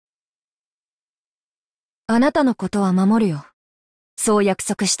あなたのことは守るよ。そう約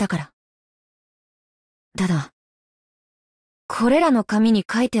束したから。ただ、これらの紙に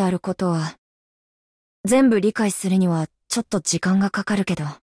書いてあることは、全部理解するにはちょっと時間がかかるけど。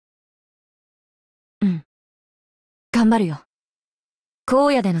うん。頑張るよ。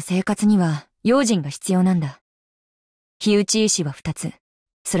荒野での生活には用心が必要なんだ。火打ち石は2つ。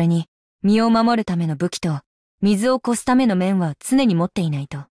それに、身を守るための武器と、水を越すための面は常に持っていない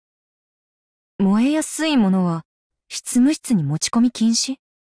と。燃えやすいものは、執務室に持ち込み禁止？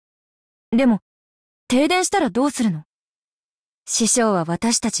でも、停電したらどうするの？師匠は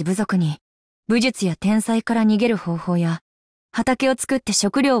私たち部族に、武術や天才から逃げる方法や、畑を作って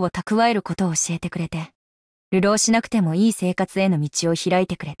食料を蓄えることを教えてくれて、流浪しなくてもいい生活への道を開い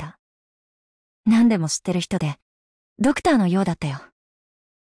てくれた。何でも知ってる人で、ドクターのようだったよ。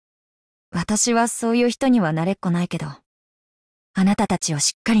私はそういう人には慣れっこないけど、あなたたちを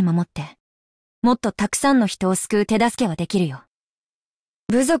しっかり守って、もっとたくさんの人を救う手助けはできるよ。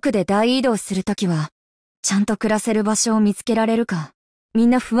部族で大移動するときは、ちゃんと暮らせる場所を見つけられるか、みん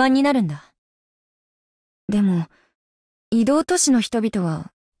な不安になるんだ。でも、移動都市の人々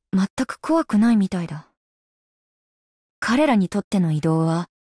は、全く怖くないみたいだ。彼らにとっての移動は、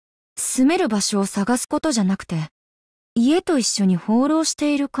住める場所を探すことじゃなくて、家と一緒に放浪し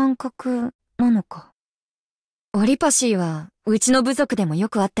ている感覚なのか。オリパシーは、うちの部族でもよ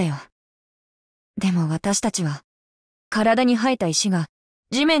くあったよ。でも私たちは、体に生えた石が、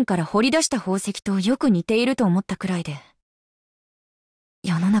地面から掘り出した宝石とよく似ていると思ったくらいで。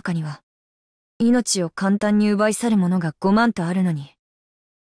世の中には、命を簡単に奪い去るものが5万とあるのに、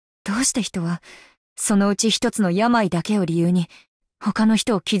どうして人は、そのうち一つの病だけを理由に、他の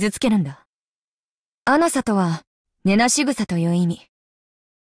人を傷つけるんだ。アナサとは、根なし草という意味。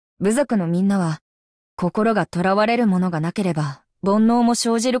部族のみんなは、心が囚われるものがなければ、煩悩も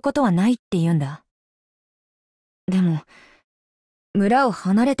生じることはないって言うんだ。でも、村を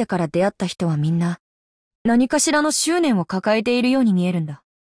離れてから出会った人はみんな、何かしらの執念を抱えているように見えるんだ。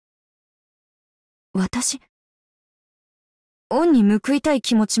私？恩に報いたい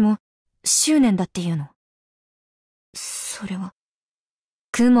気持ちも、執念だっていうの。それは。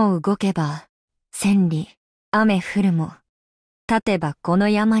雲動けば、千里、雨降るも、立てばこの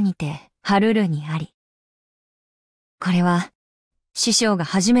山にて、春るにあり。これは、師匠が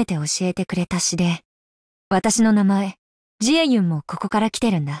初めて教えてくれた詩で、私の名前、ジエユンもここから来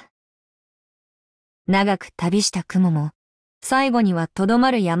てるんだ。長く旅した雲も、最後にはとど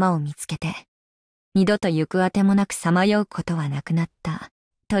まる山を見つけて、二度と行くあてもなくさまようことはなくなった、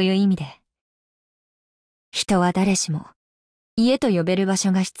という意味で。人は誰しも、家と呼べる場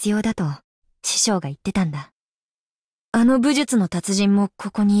所が必要だと、師匠が言ってたんだ。あの武術の達人も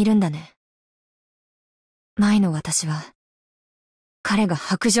ここにいるんだね。前の私は、彼が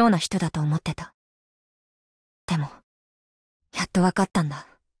薄情な人だと思ってた。でも、やっとわかったんだ。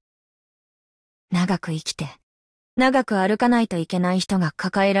長く生きて、長く歩かないといけない人が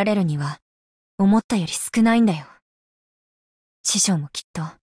抱えられるには、思ったより少ないんだよ。師匠もきっと、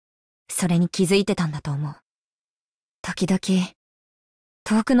それに気づいてたんだと思う。時々、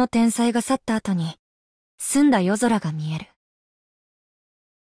遠くの天才が去った後に、澄んだ夜空が見える。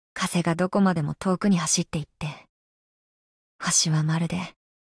風がどこまでも遠くに走っていって、星はまるで、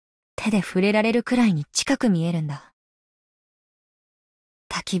手で触れられるくらいに近く見えるんだ。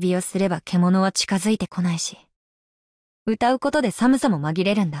焚き火をすれば獣は近づいてこないし、歌うことで寒さも紛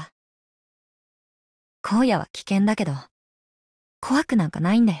れるんだ。荒野は危険だけど、怖くなんか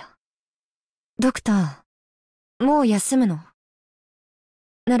ないんだよ。ドクター、もう休むの？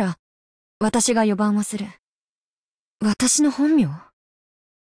なら、私が4番をする。私の本名？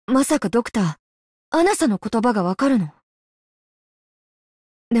まさかドクター、アナサの言葉がわかるの？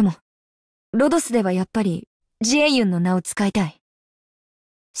でも、ロドスではやっぱり、ジエユンの名を使いたい。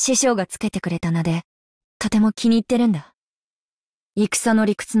師匠がつけてくれた名で、とても気に入ってるんだ。戦の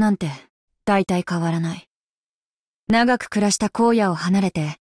理屈なんて、大体変わらない。長く暮らした荒野を離れ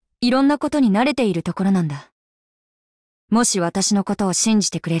て、いろんなことに慣れているところなんだ。もし私のことを信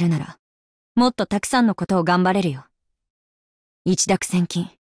じてくれるなら、もっとたくさんのことを頑張れるよ。一諾千金。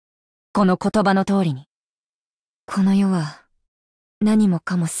この言葉の通りに。この世は、何も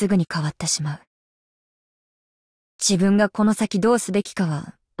かもすぐに変わってしまう。自分がこの先どうすべきか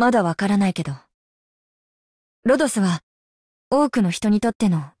は、まだわからないけど。ロドスは、多くの人にとって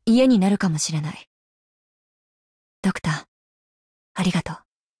の家になるかもしれない。ドクター、ありがとう。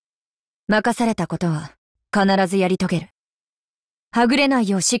任されたことは、必ずやり遂げる。はぐれない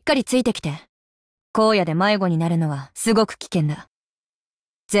ようしっかりついてきて。荒野で迷子になるのはすごく危険だ。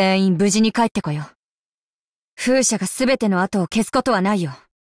全員無事に帰ってこよう。風車がすべての跡を消すことはないよ。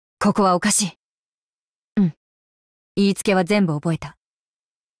ここはおかしい。うん。言いつけは全部覚えた。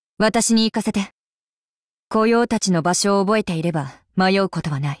私に行かせて。雇用たちの場所を覚えていれば迷うこと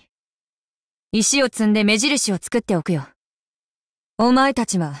はない。石を積んで目印を作っておくよ。お前た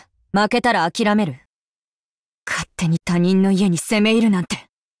ちは負けたら諦める。勝手に他人の家に攻め入るなんて。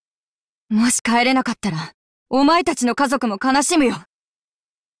もし帰れなかったら、お前たちの家族も悲しむよ。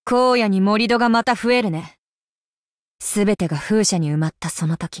荒野に盛り土がまた増えるね。すべてが風車に埋まったそ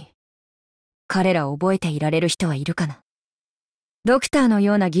の時、彼らを覚えていられる人はいるかな。ドクターの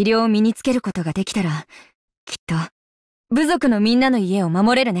ような技量を身につけることができたら、きっと、部族のみんなの家を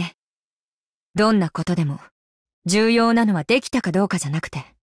守れるね。どんなことでも、重要なのはできたかどうかじゃなくて、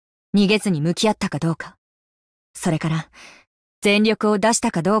逃げずに向き合ったかどうか。それから、全力を出し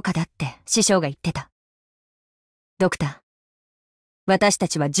たかどうかだって師匠が言ってた。ドクター、私た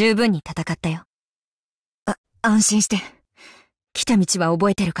ちは十分に戦ったよ。安心して。来た道は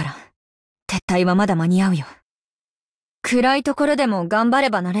覚えてるから、撤退はまだ間に合うよ。暗いところでも頑張れ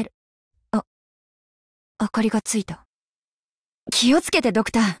ばなれる。明かりがついた。気をつけてド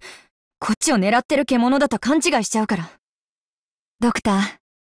クター。こっちを狙ってる獣だと勘違いしちゃうから。ドクター、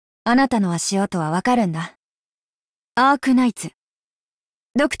あなたの足音はわかるんだ。アークナイツ。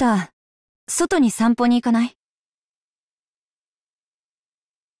ドクター、外に散歩に行かない？